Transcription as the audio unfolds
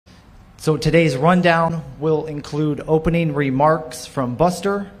So today's rundown will include opening remarks from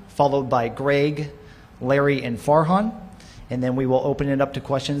Buster, followed by Greg, Larry, and Farhan, and then we will open it up to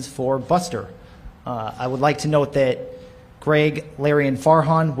questions for Buster. I would like to note that Greg, Larry, and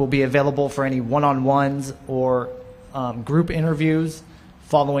Farhan will be available for any one-on-ones or group interviews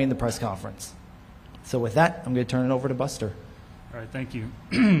following the press conference. So with that, I'm going to turn it over to Buster. All right, thank you.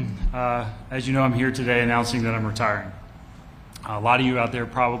 As you know, I'm here today announcing that I'm retiring. A lot of you out there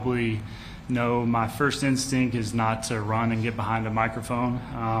probably know my first instinct is not to run and get behind a microphone.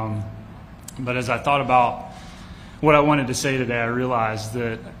 But as I thought about what I wanted to say today, I realized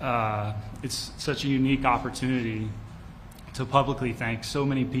that it's such a unique opportunity to publicly thank so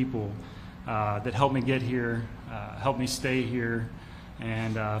many people that helped me get here, helped me stay here,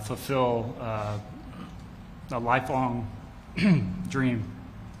 and fulfill a lifelong dream,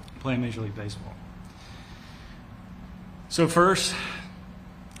 playing Major League Baseball. So first,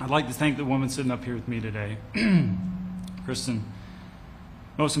 I'd like to thank the woman sitting up here with me today. Kristen,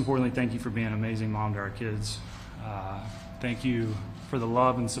 most importantly, thank you for being an amazing mom to our kids. Thank you for the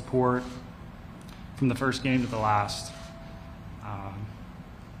love and support from the first game to the last.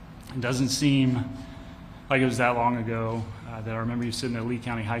 It doesn't seem like it was that long ago that I remember you sitting at Lee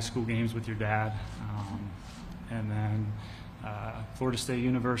County High School games with your dad, and then Florida State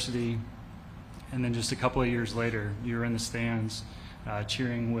University, and then just a couple of years later, you were in the stands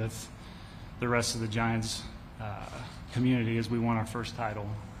cheering with the rest of the Giants community as we won our first title.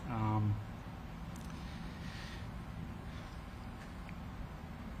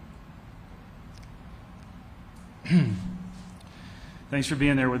 Thanks for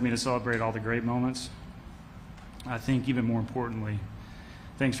being there with me to celebrate all the great moments. I think even more importantly,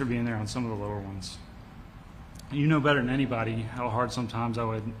 thanks for being there on some of the lower ones. You know better than anybody how hard sometimes I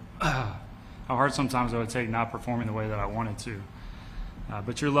would take not performing the way that I wanted to.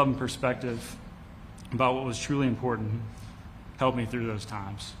 But your love and perspective about what was truly important helped me through those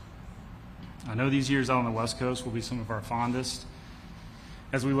times. I know these years out on the West Coast will be some of our fondest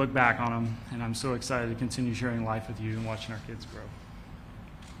as we look back on them, and I'm so excited to continue sharing life with you and watching our kids grow.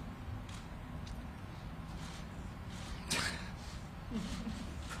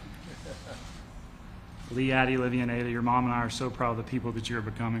 Lee, Addie, Livia, and Ada, your mom and I are so proud of the people that you're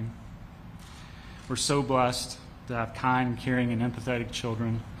becoming. We're so blessed to have kind, caring, and empathetic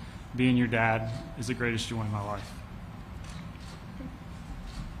children. Being your dad is the greatest joy in my life.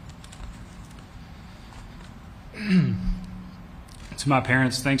 To my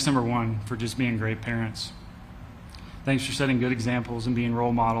parents, thanks, number one, for just being great parents. Thanks for setting good examples and being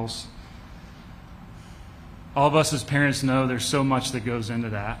role models. All of us as parents know there's so much that goes into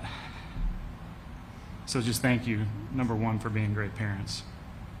that. So just thank you, number one, for being great parents.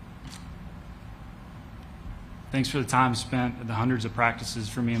 Thanks for the time spent at the hundreds of practices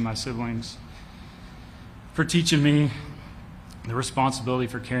for me and my siblings, for teaching me the responsibility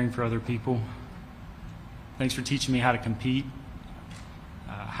for caring for other people. Thanks for teaching me how to compete,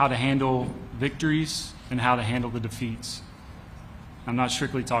 how to handle victories, and how to handle the defeats. I'm not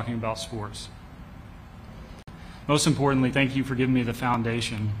strictly talking about sports. Most importantly, thank you for giving me the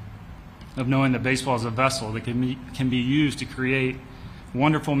foundation of knowing that baseball is a vessel that can be used to create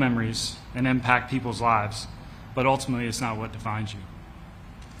wonderful memories and impact people's lives, but ultimately it's not what defines you.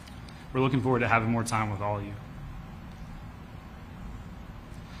 We're looking forward to having more time with all of you.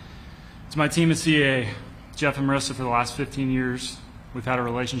 To my team at CAA, Jeff and Marissa, for the last 15 years, we've had a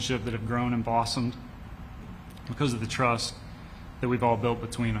relationship that have grown and blossomed because of the trust that we've all built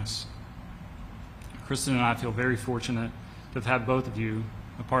between us. Kristen and I feel very fortunate to have had both of you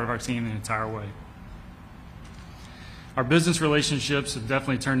a part of our team the entire way. Our business relationships have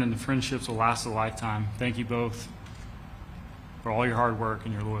definitely turned into friendships that will last a lifetime. Thank you both for all your hard work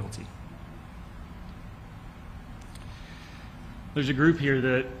and your loyalty. There's a group here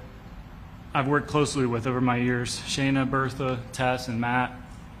that I've worked closely with over my years: Shayna, Bertha, Tess, and Matt.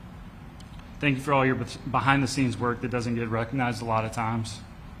 Thank you for all your behind-the-scenes work that doesn't get recognized a lot of times.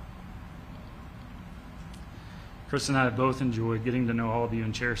 Chris and I have both enjoyed getting to know all of you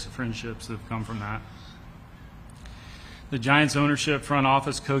and cherish the friendships that have come from that. The Giants ownership, front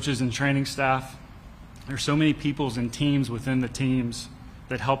office, coaches, and training staff. There's so many peoples and teams within the teams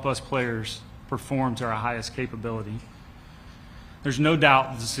that help us players perform to our highest capability. There's no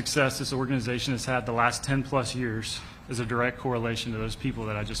doubt that the success this organization has had the last 10+ years is a direct correlation to those people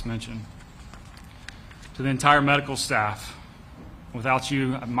that I just mentioned. To the entire medical staff, without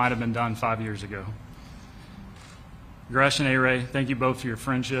you, I might have been done 5 years ago. Gresh and A-Ray, thank you both for your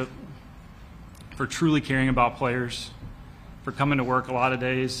friendship, for truly caring about players, for coming to work a lot of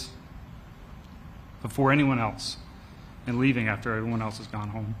days before anyone else and leaving after everyone else has gone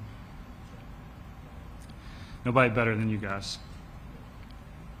home. Nobody better than you guys.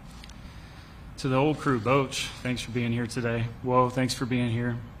 To the old crew, Boach, thanks for being here today. Whoa, thanks for being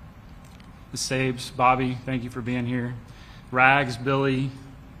here. The Sabes, Bobby, thank you for being here. Rags, Billy,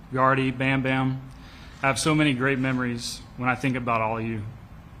 Gardy, Bam Bam. I have so many great memories when I think about all of you.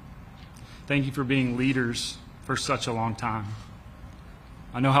 Thank you for being leaders for such a long time.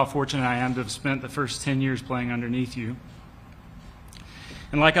 I know how fortunate I am to have spent the first 10 years playing underneath you.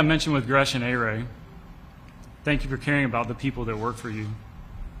 And like I mentioned with Gresh and A-Ray, thank you for caring about the people that work for you.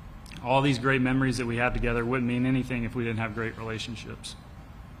 All these great memories that we have together wouldn't mean anything if we didn't have great relationships.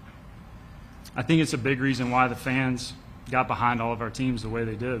 I think it's a big reason why the fans got behind all of our teams the way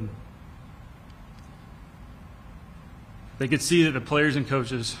they did. They could see that the players and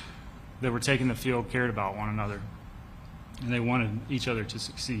coaches that were taking the field cared about one another, and they wanted each other to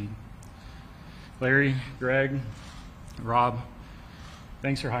succeed. Larry, Greg, Rob,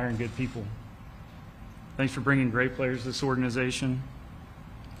 thanks for hiring good people. Thanks for bringing great players to this organization.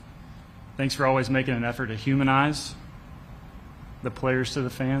 Thanks for always making an effort to humanize the players to the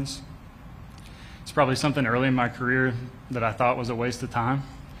fans. It's probably something early in my career that I thought was a waste of time,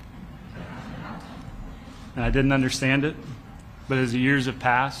 and I didn't understand it. But as the years have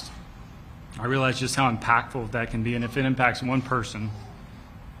passed, I realized just how impactful that can be, and if it impacts one person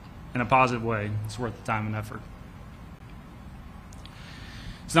in a positive way, it's worth the time and effort.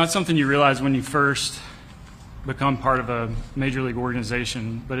 It's not something you realize when you first become part of a major league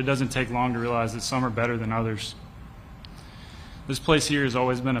organization, but it doesn't take long to realize that some are better than others. This place here has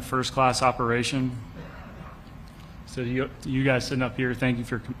always been a first-class operation. So you guys sitting up here, thank you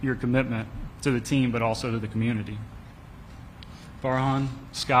for your commitment to the team, but also to the community. Farhan,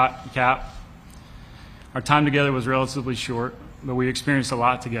 Scott, Cap, our time together was relatively short, but we experienced a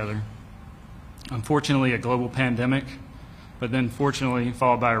lot together. Unfortunately, a global pandemic, but then fortunately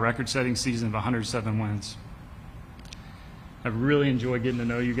followed by a record-setting season of 107 wins. I've really enjoyed getting to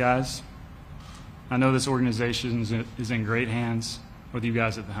know you guys. I know this organization is in great hands with you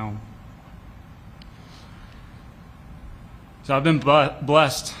guys at the helm. So I've been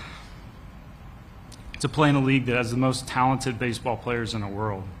blessed to play in a league that has the most talented baseball players in the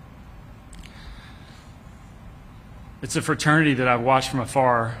world. It's a fraternity that I've watched from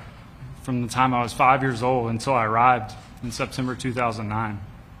afar from the time I was 5 years old until I arrived in September 2009.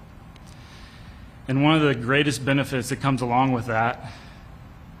 And one of the greatest benefits that comes along with that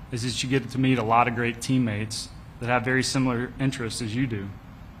is that you get to meet a lot of great teammates that have very similar interests as you do.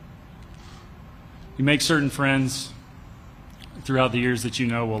 You make certain friends throughout the years that you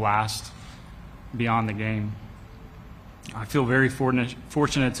know will last beyond the game. I feel very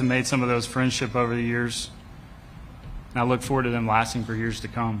fortunate to make some of those friendships over the years, and I look forward to them lasting for years to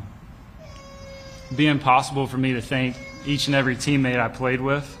come. It'd be impossible for me to thank each and every teammate I played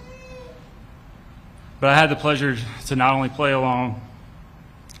with, but I had the pleasure to not only play along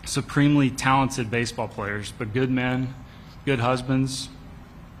supremely talented baseball players, but good men, good husbands,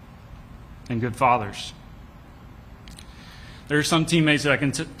 and good fathers. There are some teammates that I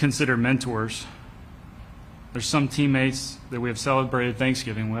can consider mentors. There's some teammates that we have celebrated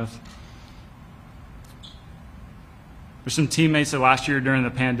Thanksgiving with. There's some teammates that last year during the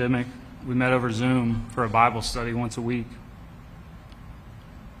pandemic, we met over Zoom for a Bible study once a week.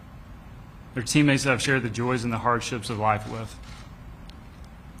 They're teammates that I've shared the joys and the hardships of life with.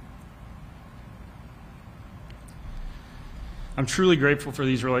 I'm truly grateful for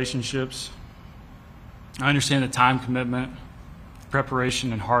these relationships. I understand the time commitment,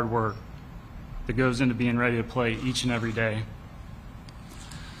 preparation, and hard work that goes into being ready to play each and every day.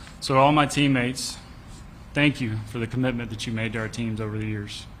 So to all my teammates, thank you for the commitment that you made to our teams over the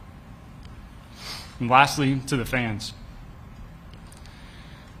years. And lastly, to the fans.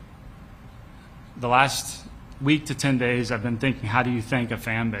 The last week to 10 days, I've been thinking, how do you thank a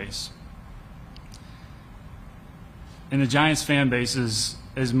fan base? And the Giants fan base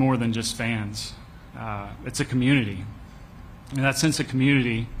is more than just fans. It's a community. And that sense of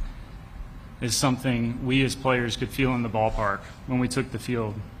community is something we as players could feel in the ballpark when we took the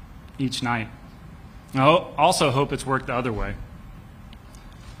field each night. I also hope it's worked the other way.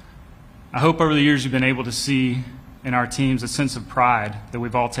 I hope over the years you've been able to see in our teams a sense of pride that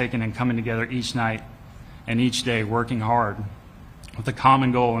we've all taken in coming together each night and each day, working hard with a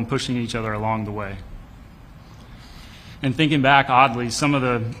common goal and pushing each other along the way. And thinking back, oddly, some of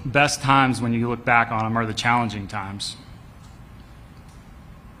the best times when you look back on them are the challenging times.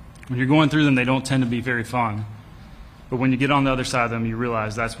 When you're going through them, they don't tend to be very fun. But when you get on the other side of them, you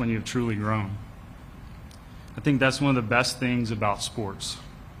realize that's when you've truly grown. I think that's one of the best things about sports,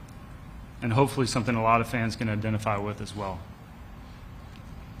 and hopefully something a lot of fans can identify with as well.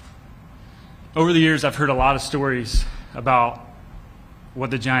 Over the years, I've heard a lot of stories about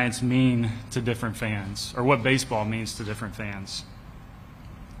what the Giants mean to different fans, or what baseball means to different fans.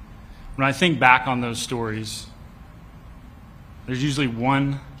 When I think back on those stories, there's usually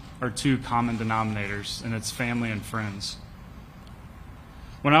one or two common denominators, and it's family and friends.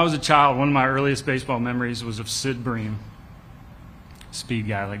 When I was a child, one of my earliest baseball memories was of Sid Bream, speed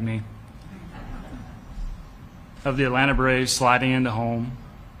guy like me, of the Atlanta Braves sliding into home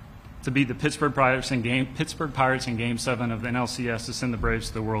to beat the Pittsburgh Pirates in Game 7 of the NLCS to send the Braves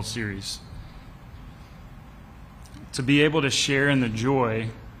to the World Series. To be able to share in the joy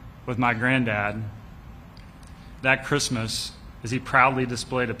with my granddad that Christmas as he proudly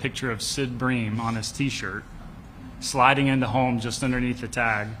displayed a picture of Sid Bream on his T-shirt, sliding into home just underneath the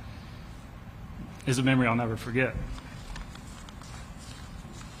tag, is a memory I'll never forget.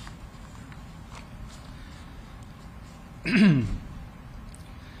 I'm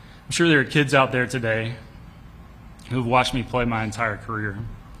sure there are kids out there today who have watched me play my entire career.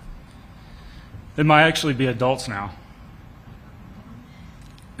 They might actually be adults now.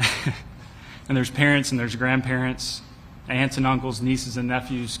 And there's parents and there's grandparents, aunts and uncles, nieces and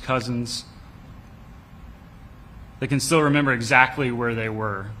nephews, cousins. They can still remember exactly where they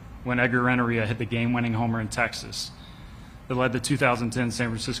were when Edgar Renteria hit the game-winning homer in Texas that led the 2010 San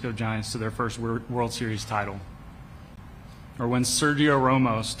Francisco Giants to their first World Series title. Or when Sergio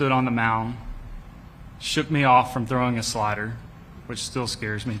Romo stood on the mound, shook me off from throwing a slider, which still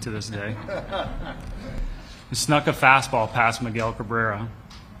scares me to this day, and snuck a fastball past Miguel Cabrera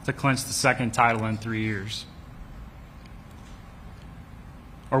to clinch the second title in 3 years.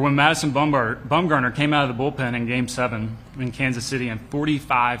 Or when Madison Bumgarner came out of the bullpen in Game 7 in Kansas City and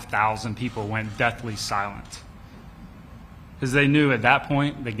 45,000 people went deathly silent because they knew at that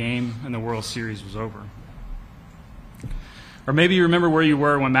point the game and the World Series was over. Or maybe you remember where you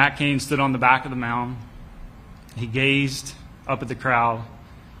were when Matt Cain stood on the back of the mound. He gazed up at the crowd,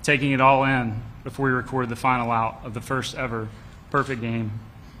 taking it all in before he recorded the final out of the first ever perfect game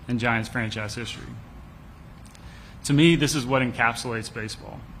in Giants franchise history. To me, this is what encapsulates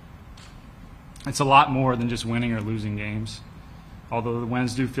baseball. It's a lot more than just winning or losing games, although the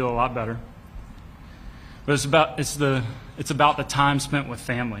wins do feel a lot better. But it's about the time spent with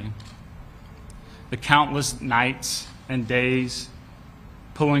family, the countless nights and days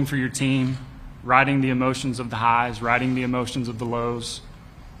pulling for your team, riding the emotions of the highs, riding the emotions of the lows,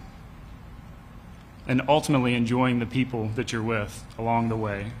 and ultimately enjoying the people that you're with along the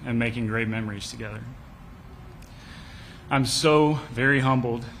way and making great memories together. I'm so very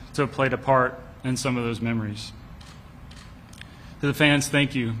humbled to have played a part in some of those memories. To the fans,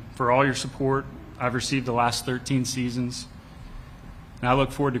 thank you for all your support I've received the last 13 seasons, and I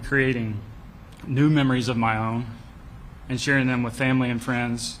look forward to creating new memories of my own and sharing them with family and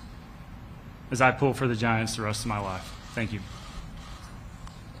friends as I pull for the Giants the rest of my life. Thank you.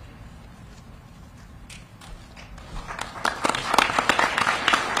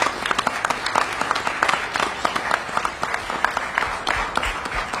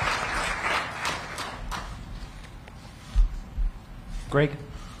 Greg?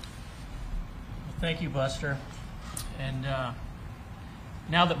 Thank you, Buster. And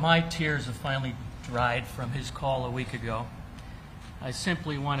now that my tears have finally dried from his call a week ago, I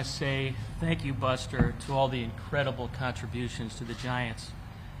simply want to say thank you, Buster, to all the incredible contributions to the Giants,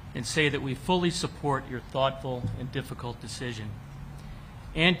 and say that we fully support your thoughtful and difficult decision.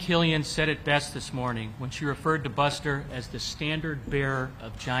 Ann Killian said it best this morning when she referred to Buster as the standard bearer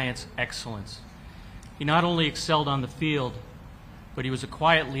of Giants excellence. He not only excelled on the field, but he was a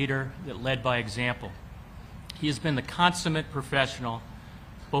quiet leader that led by example. He has been the consummate professional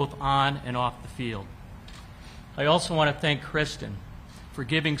both on and off the field. I also want to thank Kristen for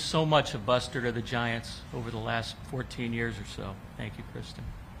giving so much of Buster to the Giants over the last 14 years or so. Thank you, Kristen.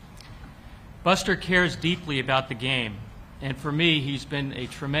 Buster cares deeply about the game, and for me, he's been a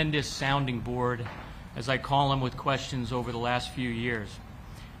tremendous sounding board, as I call him, with questions over the last few years.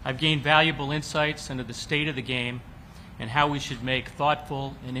 I've gained valuable insights into the state of the game and how we should make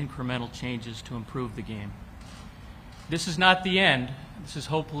thoughtful and incremental changes to improve the game. This is not the end. This is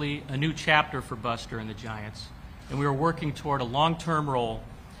hopefully a new chapter for Buster and the Giants, and we are working toward a long-term role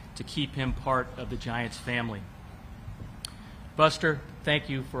to keep him part of the Giants family. Buster, thank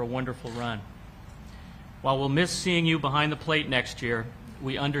you for a wonderful run. While we'll miss seeing you behind the plate next year,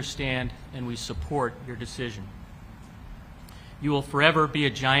 we understand and we support your decision. You will forever be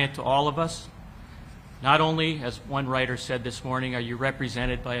a Giant to all of us. Not only, as one writer said this morning, are you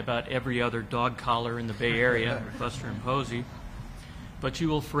represented by about every other dog collar in the Bay Area, Buster and Posey, but you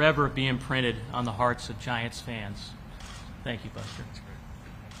will forever be imprinted on the hearts of Giants fans. Thank you, Buster.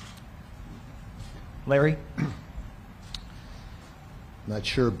 Larry? Not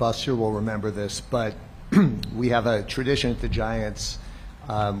sure Buster will remember this, but we have a tradition at the Giants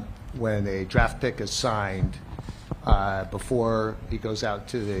when a draft pick is signed before he goes out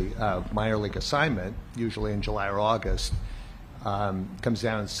to the minor league assignment, usually in July or August, comes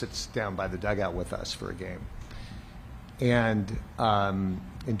down and sits down by the dugout with us for a game. And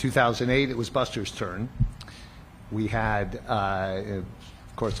in 2008, it was Buster's turn. We had, of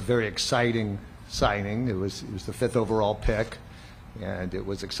course, a very exciting signing. It was the 5th overall pick. And it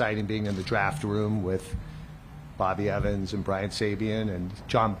was exciting being in the draft room with Bobby Evans and Brian Sabian and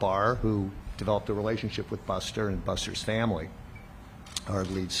John Barr, who developed a relationship with Buster and Buster's family, our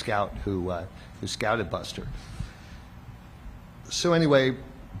lead scout who scouted Buster. So anyway,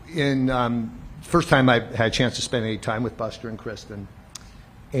 in first time I had a chance to spend any time with Buster and Kristen,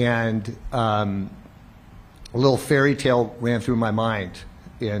 and a little fairy tale ran through my mind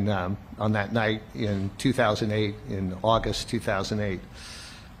on that night in 2008, in August 2008.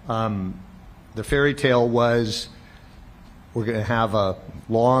 The fairy tale was, we're going to have a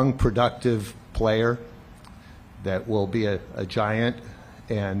long, productive player that will be a Giant,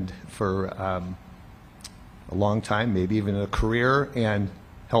 and for a long time, maybe even a career, and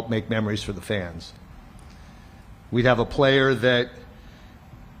help make memories for the fans. We'd have a player that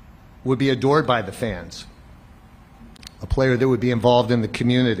would be adored by the fans, a player that would be involved in the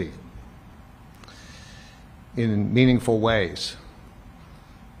community in meaningful ways,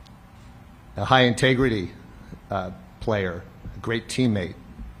 a high integrity player, a great teammate.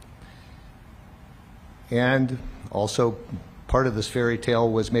 And also part of this fairy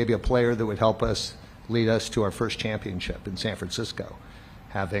tale was maybe a player that would help us lead us to our first championship in San Francisco.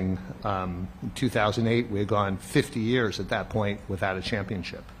 Having, in 2008, we had gone 50 years at that point without a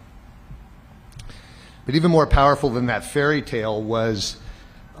championship. But even more powerful than that fairy tale was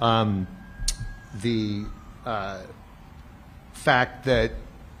the fact that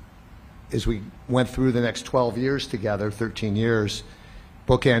as we went through the next 12 years together, 13 years,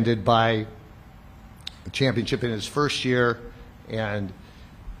 bookended by a championship in his first year and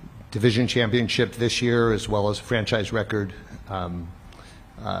division championship this year, as well as franchise record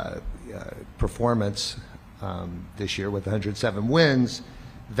performance this year with 107 wins,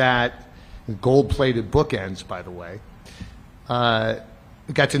 that gold-plated bookends, by the way,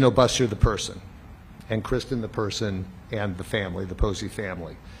 got to know Buster the person, and Kristen the person, and the family, the Posey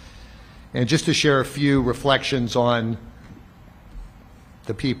family. And just to share a few reflections on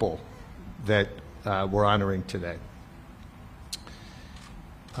the people that we're honoring today.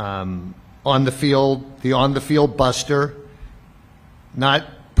 On the field Buster, not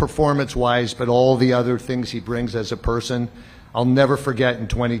performance-wise, but all the other things he brings as a person. I'll never forget in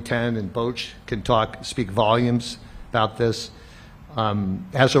 2010, and Boch can speak volumes about this,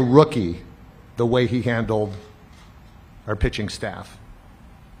 as a rookie, the way he handled our pitching staff.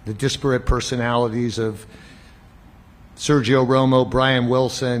 The disparate personalities of Sergio Romo, Brian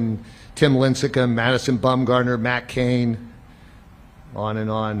Wilson, Tim Lincecum, Madison Bumgarner, Matt Cain, on and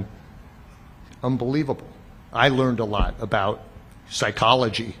on. Unbelievable. I learned a lot about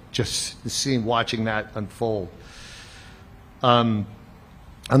psychology just watching that unfold. I'll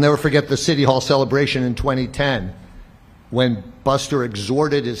never forget the City Hall celebration in 2010 when Buster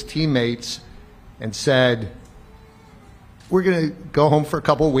exhorted his teammates and said, we're going to go home for a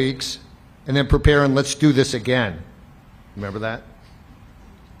couple of weeks and then prepare, and let's do this again. Remember that?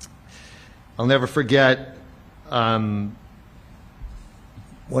 I'll never forget one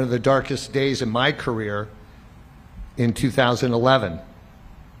of the darkest days in my career in 2011,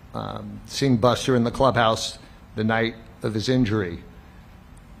 seeing Buster in the clubhouse the night of his injury,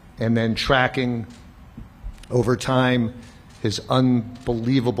 and then tracking over time his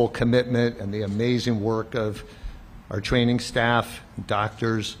unbelievable commitment and the amazing work of our training staff,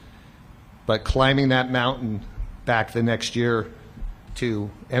 doctors, but climbing that mountain back the next year to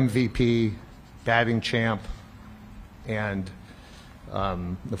MVP, batting champ, and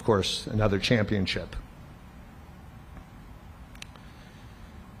of course another championship.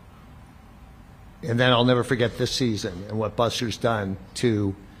 And then I'll never forget this season and what Buster's done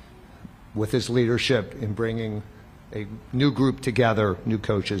with his leadership in bringing a new group together, new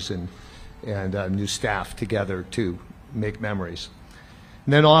coaches and new staff together to make memories.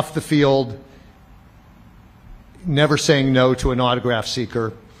 And then off the field, never saying no to an autograph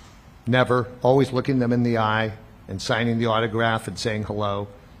seeker, never, always looking them in the eye and signing the autograph and saying hello,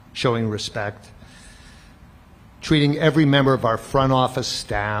 showing respect, treating every member of our front office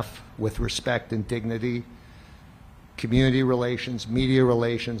staff with respect and dignity, community relations, media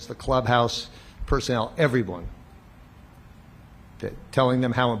relations, the clubhouse personnel, everyone, telling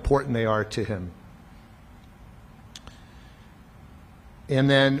them how important they are to him. And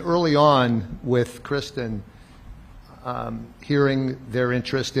then early on with Kristen, hearing their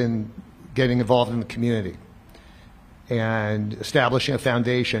interest in getting involved in the community and establishing a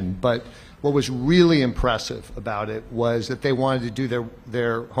foundation. But what was really impressive about it was that they wanted to do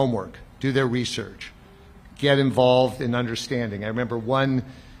their homework, do their research, get involved in understanding. I remember one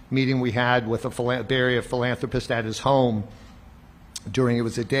meeting we had with a Bay Area philanthropist at his home it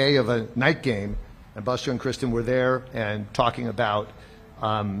was a day of a night game, and Buster and Kristen were there and talking about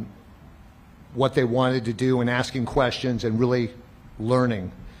what they wanted to do and asking questions and really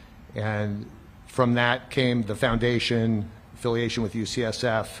learning. And from that came the foundation, affiliation with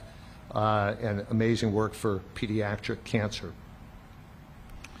UCSF, and amazing work for pediatric cancer.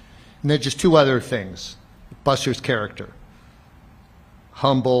 And then just two other things. Buster's character.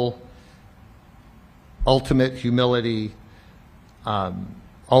 Humble, ultimate humility,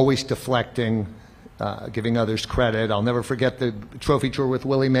 always deflecting, giving others credit. I'll never forget the trophy tour with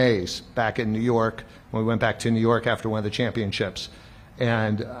Willie Mays back in New York, when we went back to New York after one of the championships,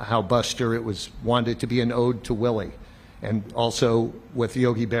 and how Buster, it was wanted to be an ode to Willie, and also with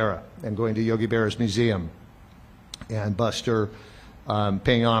Yogi Berra and going to Yogi Berra's museum, and Buster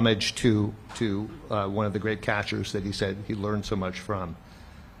paying homage to one of the great catchers that he said he learned so much from.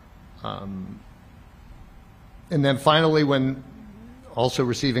 And then finally, when also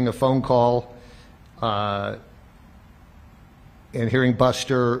receiving a phone call and hearing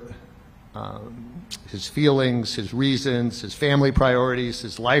Buster, his feelings, his reasons, his family priorities,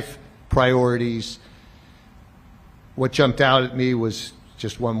 his life priorities, what jumped out at me was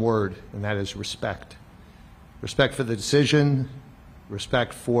just one word, and that is respect. Respect for the decision,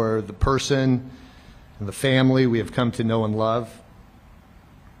 respect for the person and the family we have come to know and love,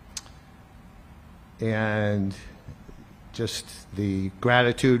 and just the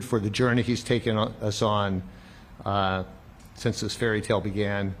gratitude for the journey he's taken us on since this fairy tale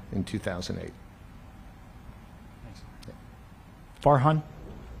began in 2008. Farhan?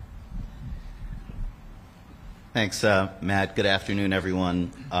 Thanks, Matt. Good afternoon,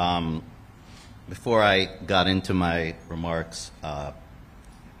 everyone. Before I got into my remarks, I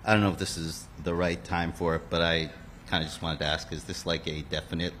don't know if this is the right time for it, but I kind of just wanted to ask, is this like a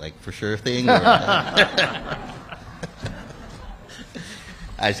definite, like for sure thing? Or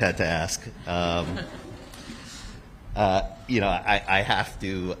I just had to ask. You know, I have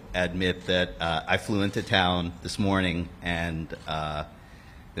to admit that I flew into town this morning and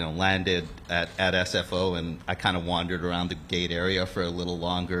you know, landed at SFO, and I kind of wandered around the gate area for a little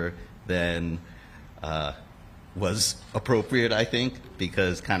longer than was appropriate, I think,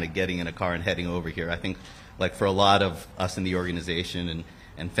 because kind of getting in a car and heading over here, I think, like for a lot of us in the organization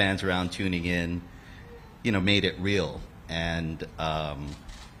and fans around tuning in, you know, made it real. And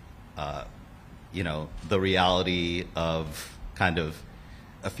you know, the reality of kind of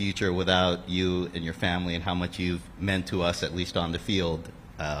a future without you and your family and how much you've meant to us, at least on the field,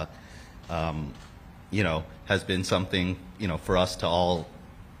 you know, has been something, you know, for us to all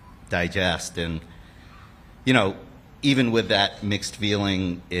digest. And, you know, even with that mixed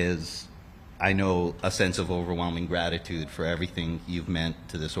feeling is, I know, a sense of overwhelming gratitude for everything you've meant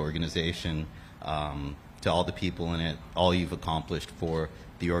to this organization, to all the people in it, all you've accomplished for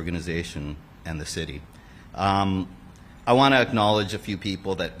the organization and the city. I want to acknowledge a few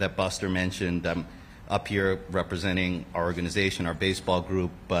people that Buster mentioned. I'm up here representing our organization, our baseball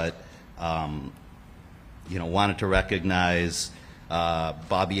group, but you know, wanted to recognize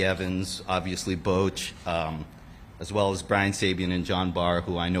Bobby Evans, obviously Boach, as well as Brian Sabian and John Barr,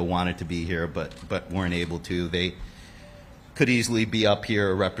 who I know wanted to be here but weren't able to. They could easily be up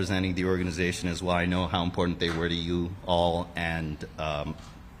here representing the organization as well. I know how important they were to you all, and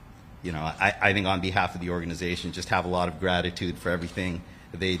you know, I think on behalf of the organization, just have a lot of gratitude for everything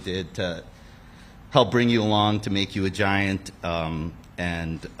they did to help bring you along, to make you a Giant,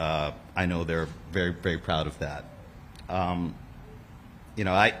 and I know they're very, very proud of that. You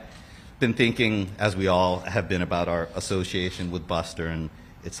know, I've been thinking, as we all have been, about our association with Buster, and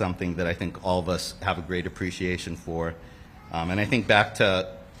it's something that I think all of us have a great appreciation for. And I think back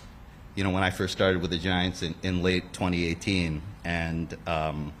to, you know, when I first started with the Giants in late 2018, and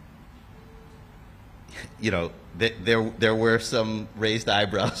you know, there were some raised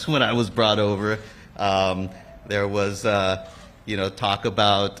eyebrows when I was brought over. There was, you know, talk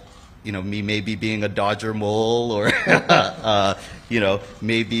about, you know, me maybe being a Dodger mole, or, you know,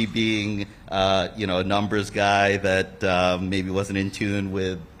 maybe being, you know, a numbers guy that maybe wasn't in tune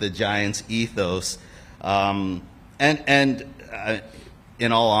with the Giants' ethos. And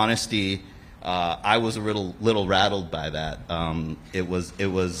in all honesty, I was a little rattled by that.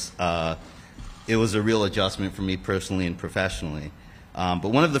 It was a real adjustment for me personally and professionally. But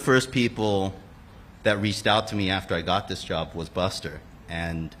one of the first people that reached out to me after I got this job was Buster.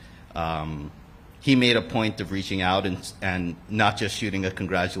 And he made a point of reaching out and not just shooting a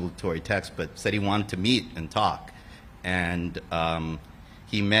congratulatory text, but said he wanted to meet and talk. And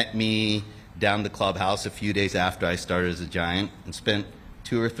he met me down the clubhouse a few days after I started as a Giant and spent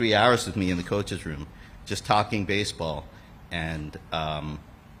 2 or 3 hours with me in the coach's room, just talking baseball. And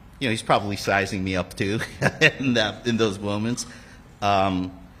you know, he's probably sizing me up too in those moments.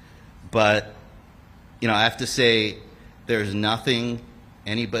 But you know, I have to say, there's nothing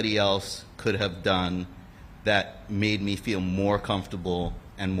anybody else could have done that made me feel more comfortable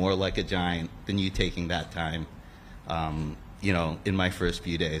and more like a Giant than you taking that time, you know, in my first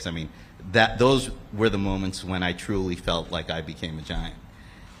few days. I mean, those were the moments when I truly felt like I became a Giant.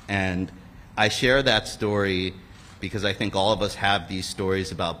 And I share that story because I think all of us have these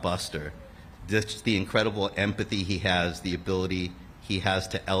stories about Buster. Just the incredible empathy he has, the ability he has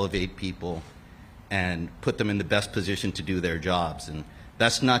to elevate people and put them in the best position to do their jobs. And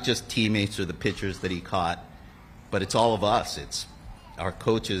that's not just teammates or the pitchers that he caught, but it's all of us. It's our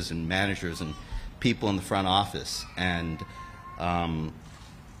coaches and managers and people in the front office. And,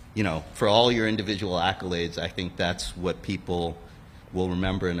 you know, for all your individual accolades, I think that's what people will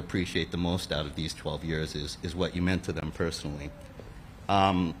remember and appreciate the most out of these 12 years is what you meant to them personally.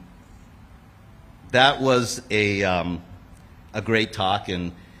 That was a great talk,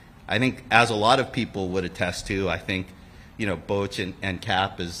 and I think, as a lot of people would attest to, I think, you know, Boch and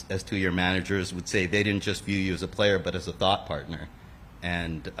Cap, as 2 of your managers, would say they didn't just view you as a player, but as a thought partner.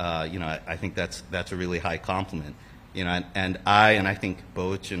 And, you know, I think that's a really high compliment. You know, and I think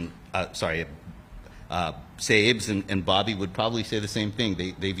Boch and, Sabes and Bobby would probably say the same thing.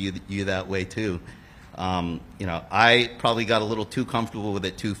 They view you that way too. You know, I probably got a little too comfortable with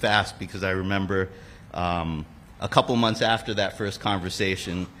it too fast, because I remember a couple months after that first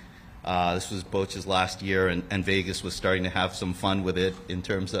conversation, this was Boch's last year, and Vegas was starting to have some fun with it in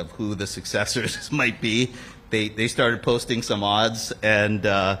terms of who the successors might be. They started posting some odds, and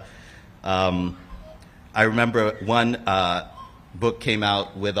I remember one book came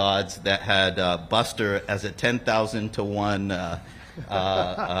out with odds that had Buster as a 10,000 to 1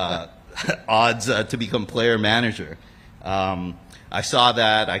 odds to become player manager. I saw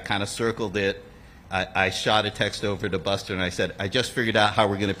that, I kind of circled it. I shot a text over to Buster and I said, I just figured out how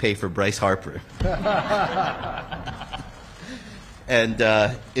we're going to pay for Bryce Harper. And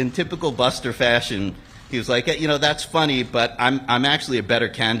in typical Buster fashion, he was like, you know, that's funny, but I'm actually a better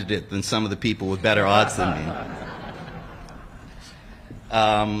candidate than some of the people with better odds than me.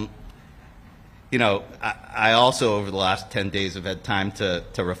 You know, I also, over the last 10 days, have had time to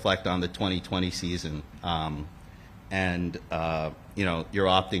reflect on the 2020 season. And, you know, you're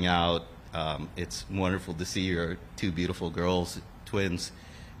opting out. It's wonderful to see your 2 beautiful girls, twins,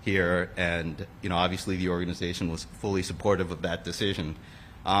 here. And, you know, obviously the organization was fully supportive of that decision.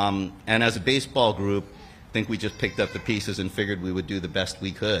 And as a baseball group, I think we just picked up the pieces and figured we would do the best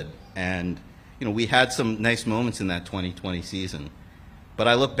we could. And, you know, we had some nice moments in that 2020 season. But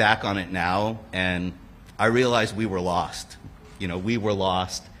I look back on it now, and I realize we were lost. You know, we were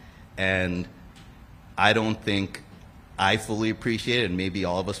lost, and I don't think I fully appreciate it, and maybe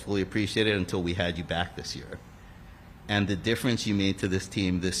all of us fully appreciate it, until we had you back this year. And the difference you made to this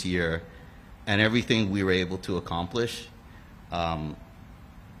team this year, and everything we were able to accomplish,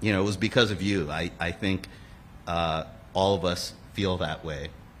 you know, it was because of you. I think all of us feel that way.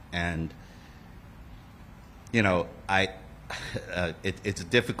 And, you know, it's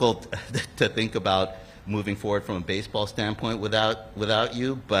difficult to think about moving forward from a baseball standpoint without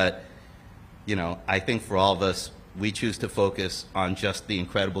you, but, you know, I think for all of us, we choose to focus on just the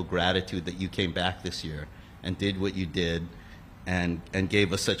incredible gratitude that you came back this year and did what you did and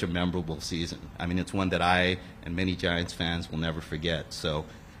gave us such a memorable season. I mean, it's one that I and many Giants fans will never forget. So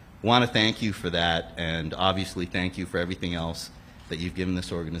want to thank you for that, and obviously thank you for everything else that you've given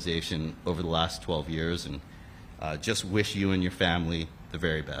this organization over the last 12 years, and just wish you and your family the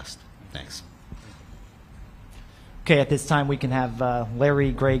very best. Thanks. Okay, at this time we can have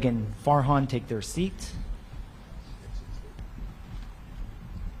Larry, Greg, and Farhan take their seat.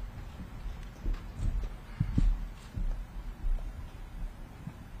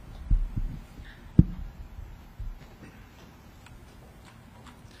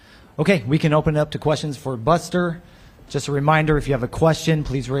 Okay, we can open it up to questions for Buster. Just a reminder, if you have a question,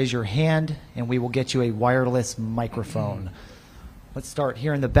 please raise your hand, and we will get you a wireless microphone. Let's start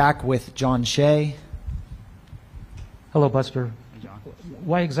here in the back with John Shea. Hello, Buster. Hey, John.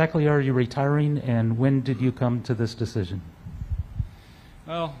 Why exactly are you retiring, and when did you come to this decision?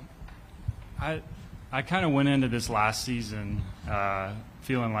 Well, I kind of went into this last season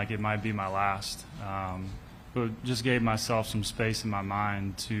feeling like it might be my last, but just gave myself some space in my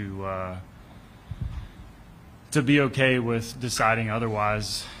mind to be okay with deciding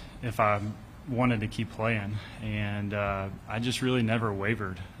otherwise if I wanted to keep playing, and I just really never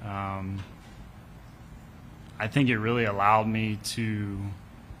wavered. I think it really allowed me to,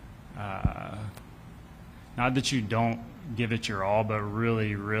 not that you don't give it your all, but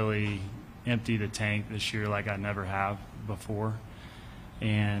really, really empty the tank this year like I never have before.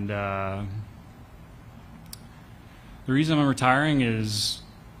 And the reason I'm retiring is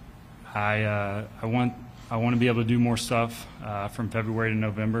I want to be able to do more stuff from February to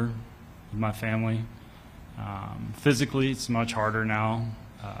November with my family. Physically, it's much harder now.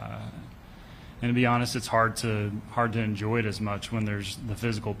 And to be honest, it's hard to enjoy it as much when there's the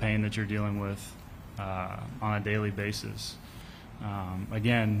physical pain that you're dealing with on a daily basis.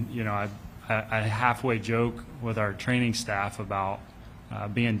 Again, you know, I halfway joke with our training staff about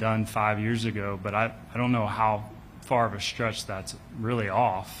being done 5 years ago, but I don't know how far of a stretch that's really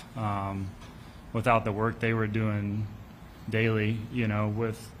off without the work they were doing daily, you know,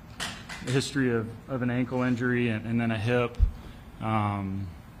 with the history of an ankle injury and then a hip. Yeah,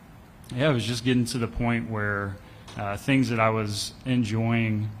 it was just getting to the point where things that I was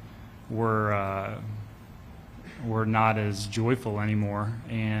enjoying were not as joyful anymore,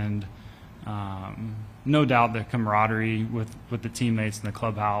 and no doubt the camaraderie with the teammates in the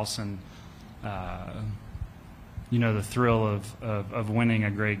clubhouse and you know, the thrill of winning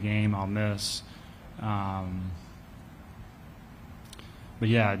a great game I'll miss. But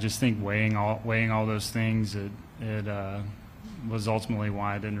yeah, I just think weighing all those things, it was ultimately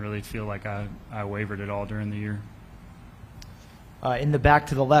why I didn't really feel like I wavered at all during the year. In the back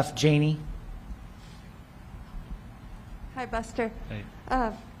to the left, Janie. Hi, Buster. Hey.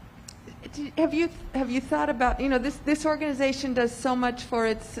 Have you thought about, you know, this organization does so much for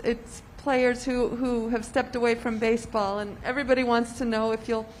its players who have stepped away from baseball, and everybody wants to know if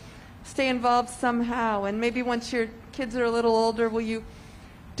you'll stay involved somehow, and maybe once your kids are a little older, will you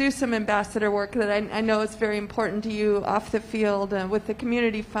do some ambassador work that I know is very important to you off the field with the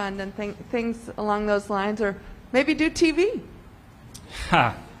community fund and things along those lines, or maybe do TV?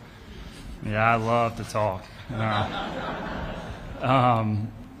 Ha. Yeah, I love to talk. Yeah,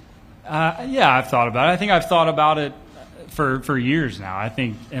 I've thought about it. I think I've thought about it for years now. I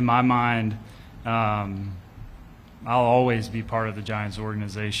think in my mind, I'll always be part of the Giants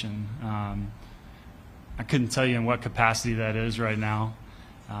organization. I couldn't tell you in what capacity that is right now.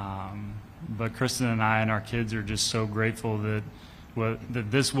 But Kristen and I and our kids are just so grateful that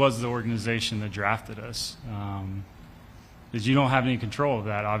this was the organization that drafted us. Because you don't have any control of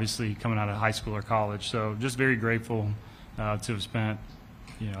that, obviously, coming out of high school or college. So just very grateful to have spent,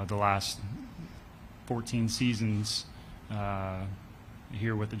 you know, the last 14 seasons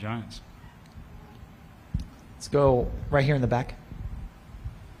here with the Giants. Let's go right here in the back.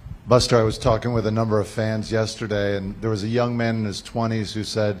 Buster, I was talking with a number of fans yesterday, and there was a young man in his 20s who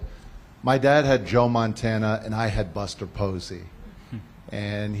said, my dad had Joe Montana and I had Buster Posey.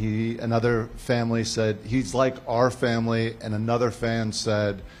 And another family said, he's like our family, and another fan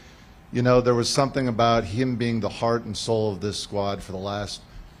said, you know, there was something about him being the heart and soul of this squad for the last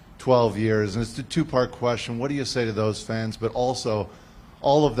 12 years. And it's a two-part question. What do you say to those fans? But also,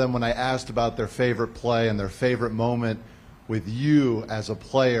 all of them, when I asked about their favorite play and their favorite moment with you as a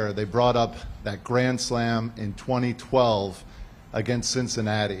player, they brought up that grand slam in 2012 against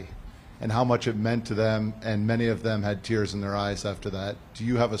Cincinnati and how much it meant to them, and many of them had tears in their eyes after that. Do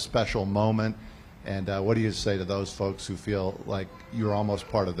you have a special moment, and what do you say to those folks who feel like you're almost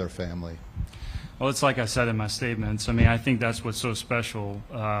part of their family? Well, it's like I said in my statements. I mean, I think that's what's so special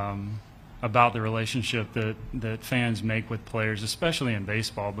about the relationship that fans make with players, especially in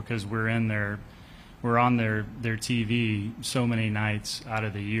baseball, because we're on their TV so many nights out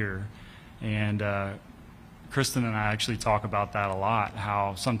of the year. And Kristen and I actually talk about that a lot,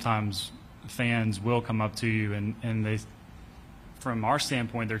 how sometimes fans will come up to you and they, from our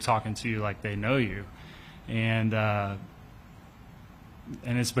standpoint, they're talking to you like they know you. And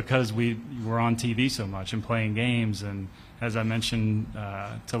it's because we're on TV so much and playing games. And as I mentioned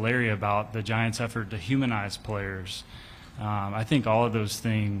to Larry about the Giants' effort to humanize players, I think all of those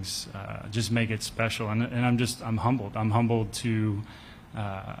things just make it special. And I'm humbled. I'm humbled to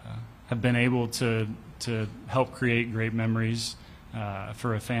have been able to help create great memories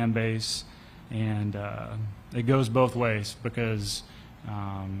for a fan base. And it goes both ways, because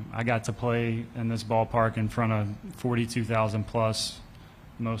I got to play in this ballpark in front of 42,000 plus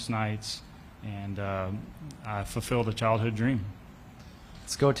most nights, and I fulfilled a childhood dream.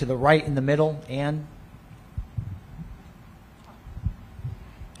 Let's go to the right in the middle, Ann.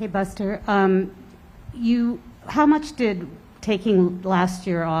 Hey, Buster. How much did taking last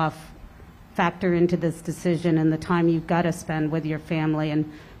year off factor into this decision and the time you've got to spend with your family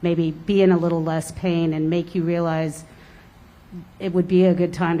and maybe be in a little less pain and make you realize it would be a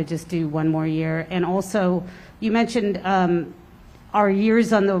good time to just do one more year? And also, you mentioned our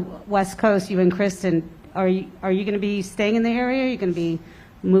years on the West Coast, you and Kristen. Are you going to be staying in the area? Are you going to be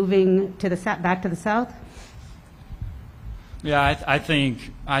moving to back to the South? Yeah, I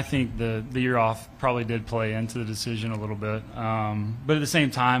think the year off probably did play into the decision a little bit. But at the same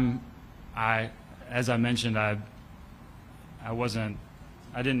time, as I mentioned, I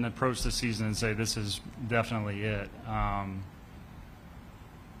didn't approach the season and say this is definitely it. And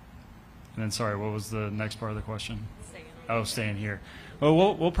then, sorry, what was the next part of the question? Staying here.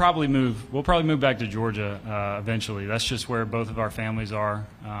 Well, we'll probably move. We'll probably move back to Georgia eventually. That's just where both of our families are.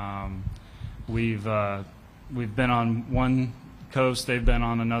 We've been on one coast. They've been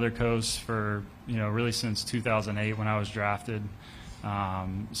on another coast for really since 2008 when I was drafted.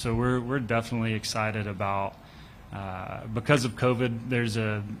 So we're definitely excited about because of COVID. There's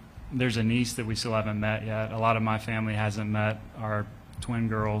a niece that we still haven't met yet. A lot of my family hasn't met our twin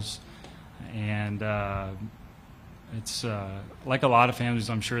girls, and it's like a lot of families,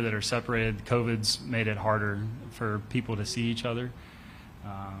 I'm sure, that are separated. COVID's made it harder for people to see each other.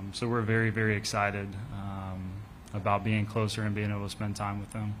 So we're very, very excited about being closer and being able to spend time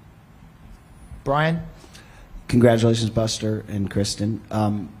with them. Brian? Congratulations, Buster and Kristen.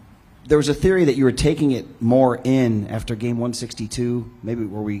 There was a theory that you were taking it more in after game 162. Maybe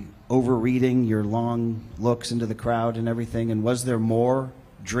were we overreading your long looks into the crowd and everything? And was there more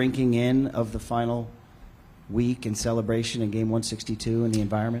drinking in of the final week and celebration in game 162 in the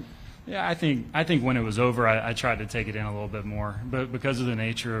environment? Yeah, I think when it was over, I tried to take it in a little bit more. But because of the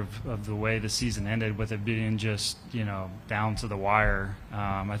nature of the way the season ended, with it being just down to the wire,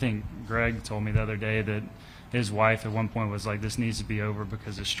 I think Greg told me the other day that his wife at one point was like, "This needs to be over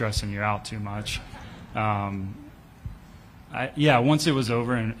because it's stressing you out too much." Once it was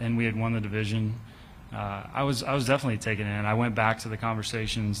over and we had won the division, I was definitely taken in. I went back to the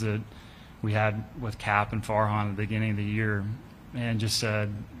conversations that we had with Cap and Farhan at the beginning of the year and just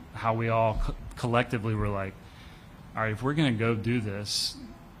said how we all collectively were like, all right, if we're going to go do this,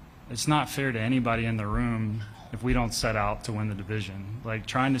 it's not fair to anybody in the room if we don't set out to win the division. Like,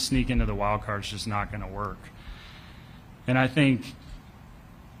 trying to sneak into the wild card is just not going to work. And I think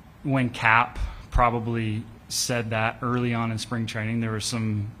when Cap probably said that early on in spring training, there were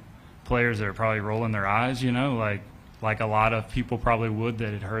some players that are probably rolling their eyes, like a lot of people probably would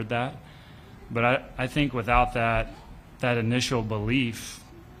that had heard that. But I think without that initial belief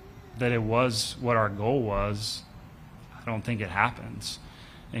that it was what our goal was, I don't think it happens.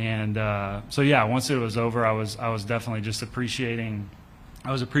 And once it was over, I was definitely just appreciating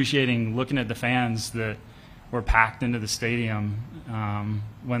looking at the fans that were packed into the stadium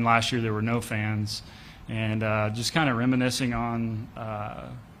when last year there were no fans, and just kind of reminiscing on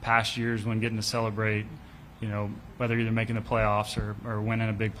past years when getting to celebrate, whether either making the playoffs or winning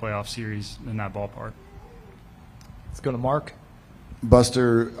a big playoff series in that ballpark. Let's go to Mark.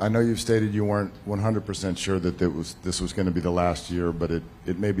 Buster, I know you've stated you weren't 100% sure that this was going to be the last year, but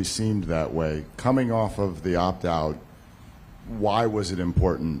it maybe seemed that way. Coming off of the opt-out, why was it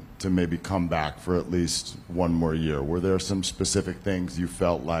important to maybe come back for at least one more year? Were there some specific things you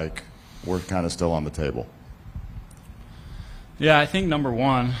felt like were kind of still on the table? Yeah, I think number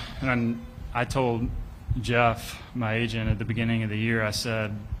one, and I told Jeff, my agent, at the beginning of the year, I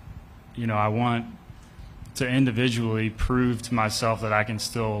said, I want to individually prove to myself that I can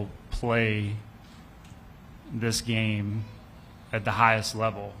still play this game at the highest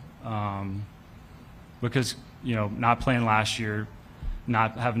level. Because, not playing last year,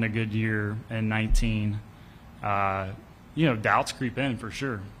 not having a good year in 19, doubts creep in for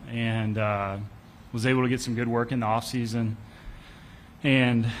sure. And was able to get some good work in the offseason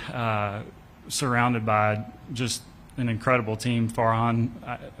and surrounded by just an incredible team. Farhan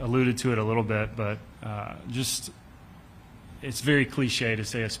alluded to it a little bit, but it's very cliche to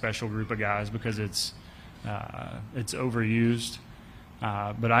say a special group of guys because it's overused.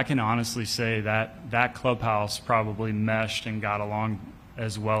 But I can honestly say that clubhouse probably meshed and got along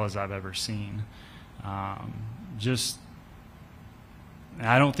as well as I've ever seen. I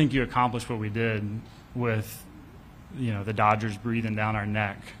don't think you accomplished what we did with, the Dodgers breathing down our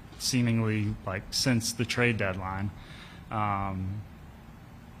neck, seemingly like since the trade deadline. And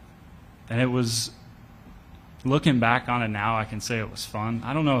it was, looking back on it now, I can say it was fun.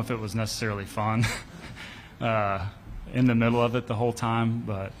 I don't know if it was necessarily fun in the middle of it the whole time,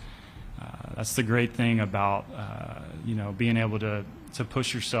 but that's the great thing about being able to to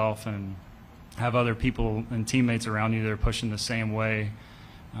push yourself and have other people and teammates around you that are pushing the same way.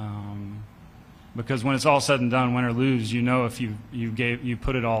 Because when it's all said and done, win or lose, you know if you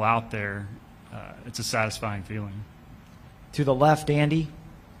put it all out there, it's a satisfying feeling. To the left, Andy.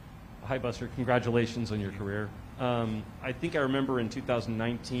 Hi, Buster. Congratulations on your career. I think I remember in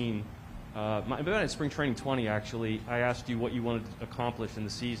 2019, maybe at Spring Training 20, actually, I asked you what you wanted to accomplish in the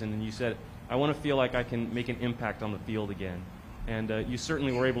season, and you said, I want to feel like I can make an impact on the field again. And you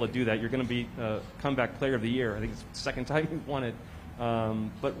certainly were able to do that. You're going to be comeback player of the year. I think it's the second time you've won it.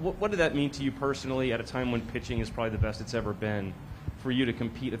 But what did that mean to you personally at a time when pitching is probably the best it's ever been for you to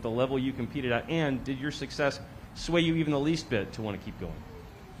compete at the level you competed at? And did your success sway you even the least bit to want to keep going?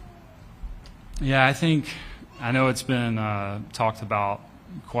 Yeah, I know it's been talked about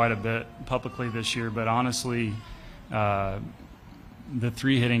quite a bit publicly this year, but honestly, the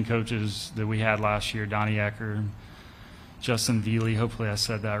 3 hitting coaches that we had last year, Donnie Ecker, Justin Veely, hopefully I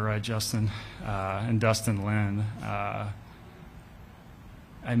said that right, Justin, and Dustin Lynn.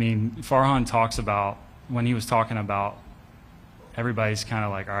 I mean, Farhan talks about, when he was talking about, everybody's kind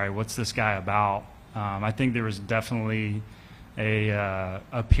of like, all right, what's this guy about? I think there was definitely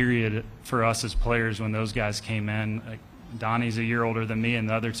a period for us as players when those guys came in. Like, Donnie's a year older than me, and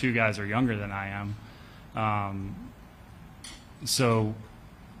the other 2 guys are younger than I am. So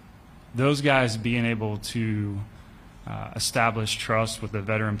those guys being able to establish trust with the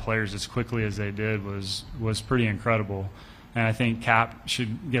veteran players as quickly as they did was pretty incredible. And I think Cap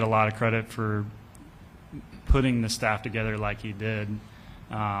should get a lot of credit for putting the staff together like he did,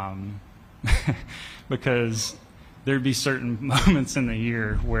 because there'd be certain moments in the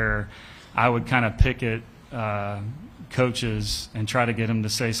year where I would kind of pick at coaches and try to get them to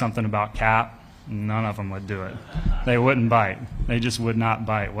say something about Cap. None of them would do it. They wouldn't bite. They just would not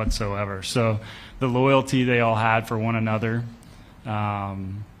bite whatsoever. So the loyalty they all had for one another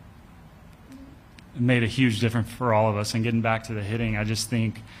made a huge difference for all of us. And getting back to the hitting, I just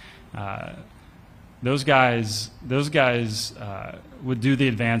think those guys would do the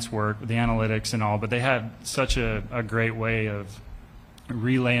advanced work, the analytics and all, but they had such a great way of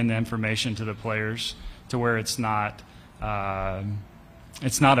relaying the information to the players to where it's not a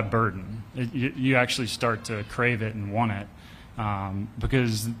burden. You actually start to crave it and want it,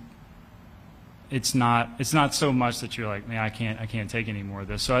 because it's not so much that you're like, man, I can't take any more of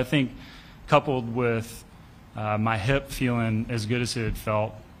this. So I think, coupled with my hip feeling as good as it had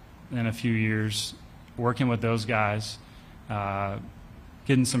felt in a few years, working with those guys,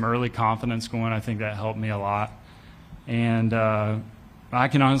 getting some early confidence going, I think that helped me a lot. And I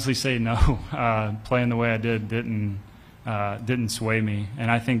can honestly say no, playing the way I did didn't sway me.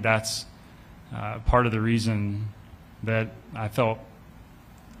 And I think that's part of the reason that I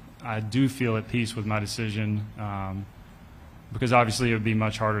do feel at peace with my decision, because obviously it would be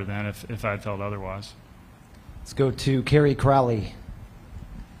much harder then if I had felt otherwise. Let's go to Kerry Crowley.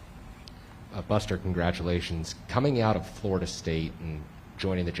 Buster, congratulations. Coming out of Florida State and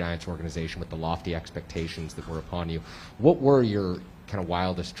joining the Giants organization with the lofty expectations that were upon you, what were your kind of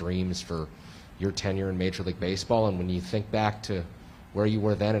wildest dreams for your tenure in Major League Baseball? And when you think back to where you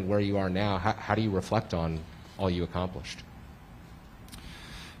were then and where you are now, how do you reflect on all you accomplished?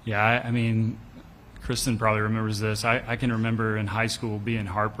 Yeah, I mean, Kristen probably remembers this. I can remember in high school being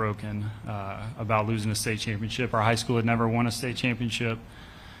heartbroken about losing a state championship. Our high school had never won a state championship.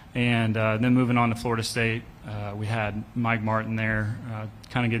 And then moving on to Florida State, we had Mike Martin there,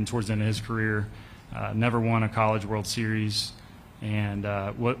 kind of getting towards the end of his career, never won a College World Series, and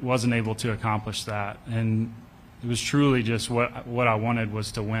wasn't able to accomplish that. And it was truly just what I wanted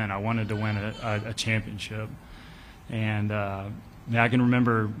was to win. I wanted to win a championship. And I can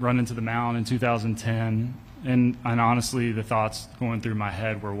remember running to the mound in 2010, and honestly, the thoughts going through my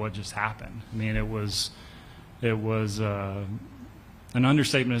head were, what just happened? I mean, it was an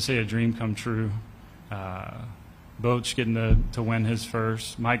understatement to say a dream come true. Boach getting to win his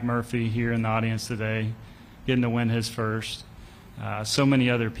first. Mike Murphy here in the audience today getting to win his first. So many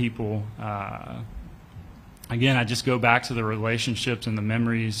other people. Again, I just go back to the relationships and the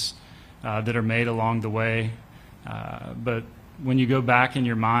memories that are made along the way. But when you go back in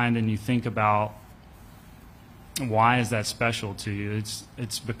your mind and you think about why is that special to you,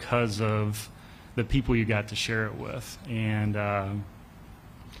 it's because of the people you got to share it with. And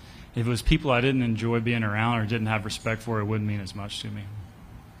if it was people I didn't enjoy being around or didn't have respect for, it wouldn't mean as much to me.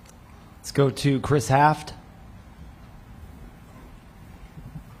 Let's go to Chris Haft.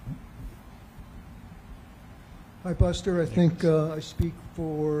 Hi, Buster. I think I speak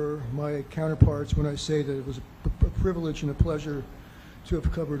for my counterparts when I say that it was a privilege and a pleasure to have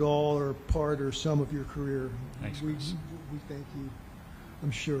covered all or part or some of your career. Thanks, we Chris. thank you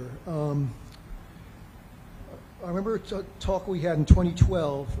I'm sure. I remember a talk we had in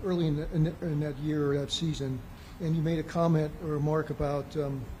 2012, early in that year or that season, and you made a comment or remark about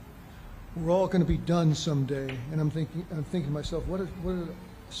we're all going to be done someday. And I'm thinking to myself, what a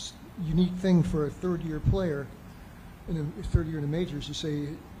unique thing for a third-year player in a third year in the majors to say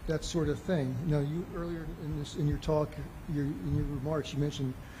that sort of thing. You know, you earlier in your talk, in your remarks, you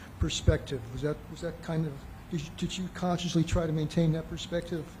mentioned perspective. Was that kind of did you consciously try to maintain that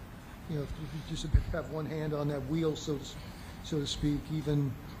perspective? You know, just have one hand on that wheel, so to speak,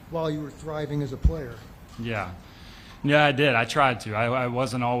 even while you were thriving as a player. Yeah, I did. I tried to. I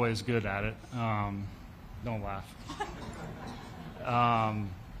wasn't always good at it. Don't laugh.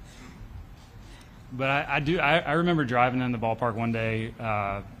 But I do. I remember driving in the ballpark one day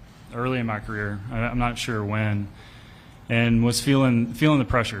early in my career. I'm not sure when, and was feeling the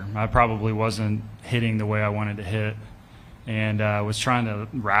pressure. I probably wasn't hitting the way I wanted to hit, and was trying to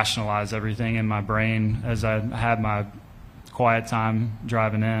rationalize everything in my brain as I had my quiet time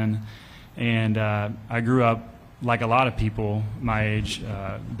driving in. And I grew up, like a lot of people my age,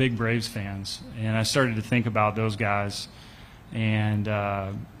 big Braves fans, and I started to think about those guys, and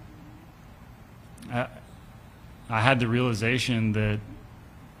I had the realization that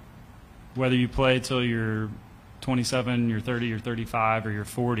whether you play till you're 27, you're 30, you're 35, or you're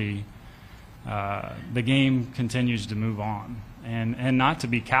 40, the game continues to move on. And not to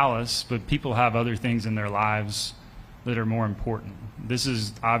be callous, but people have other things in their lives that are more important. This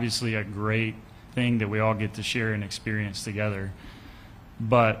is obviously a great thing that we all get to share and experience together.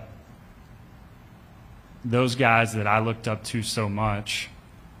 But those guys that I looked up to so much,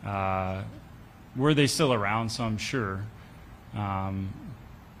 were they still around? Some, sure.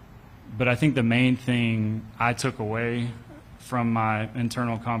 But I think the main thing I took away from my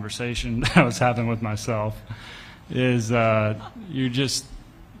internal conversation that I was having with myself is you're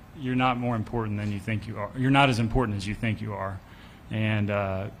not more important than you think you are. You're not as important as you think you are. And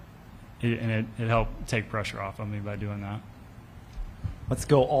it helped take pressure off of me by doing that. Let's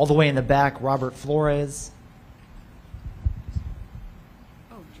go all the way in the back. Robert Flores.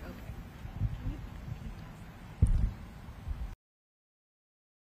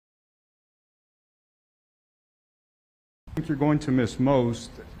 I think you're going to miss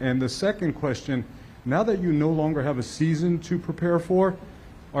most. And the second question, now that you no longer have a season to prepare for,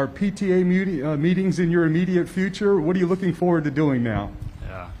 are PTA meetings in your immediate future? What are you looking forward to doing now?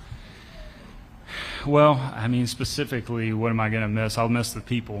 Yeah. Well, I mean, specifically, what am I going to miss? I'll miss the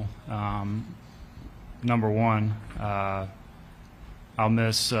people. Number one, I'll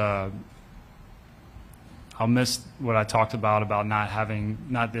miss what I talked about not having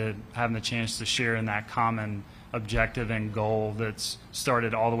the chance to share in that common objective and goal that's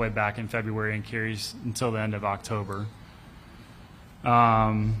started all the way back in February and carries until the end of October.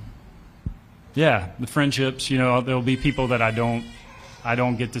 Yeah, the friendships, you know, there'll be people that I don't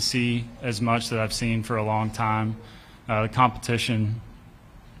get to see as much that I've seen for a long time. The competition,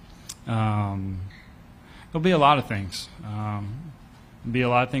 there'll be a lot of things. There'll be a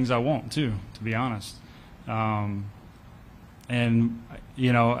lot of things I won't too, to be honest. And,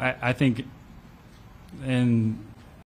 you know, I think in